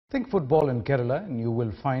Think football in Kerala and you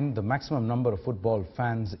will find the maximum number of football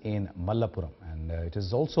fans in Malappuram. And it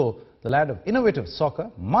is also the land of innovative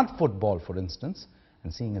soccer, mud football for instance.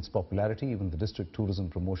 And seeing its popularity, even the District Tourism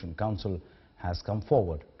Promotion Council has come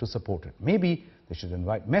forward to support it. Maybe they should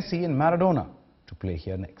invite Messi and Maradona to play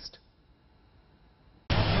here next.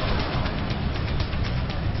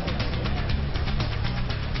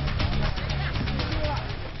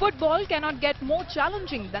 Football cannot get more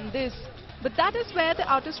challenging than this. But that is where the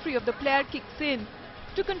artistry of the player kicks in.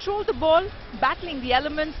 To control the ball, battling the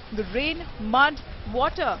elements, the rain, mud,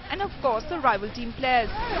 water and of course the rival team players.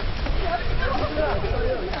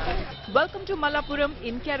 Welcome to Malappuram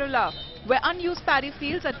in Kerala, where unused paddy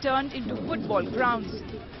fields are turned into football grounds.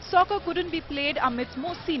 Soccer couldn't be played amidst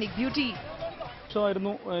more scenic beauty.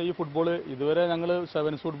 Football,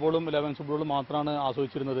 sevens football, 11s football, മാത്രമാണ്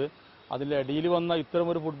ആസ്വദിച്ചിരുന്നത്. അതിലെ അടിയിൽ വന്ന ഇത്തരം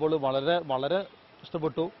ഒരു football വളരെ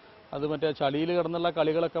ഇഷ്ടപ്പെട്ടു. അത് മറ്റേ ചളിയിൽ കിടന്നുള്ള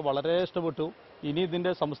കളികളൊക്കെ വളരെ ഇഷ്ടപ്പെട്ടു. ഇനി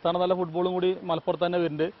ഇതിന്റെ സംസ്ഥാനതല ഫുട്ബോളും കൂടി മലപ്പുറത്ത് തന്നെ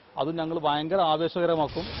വരുന്നുണ്ട്. അത് ഞങ്ങൾ ഭയങ്കര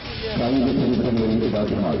ആവേശകരമാക്കും.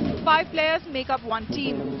 5 players make up one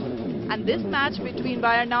team. And this match between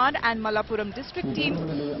Wayanad and Malappuram district teams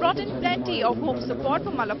brought in plenty of home support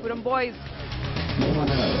for Malappuram boys.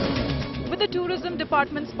 With the tourism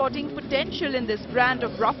department spotting potential in this brand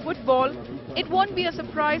of rough football, it won't be a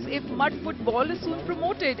surprise if mud football is soon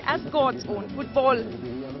promoted as God's own football.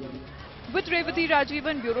 With Revati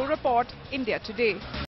Rajivan, Bureau Report, India Today.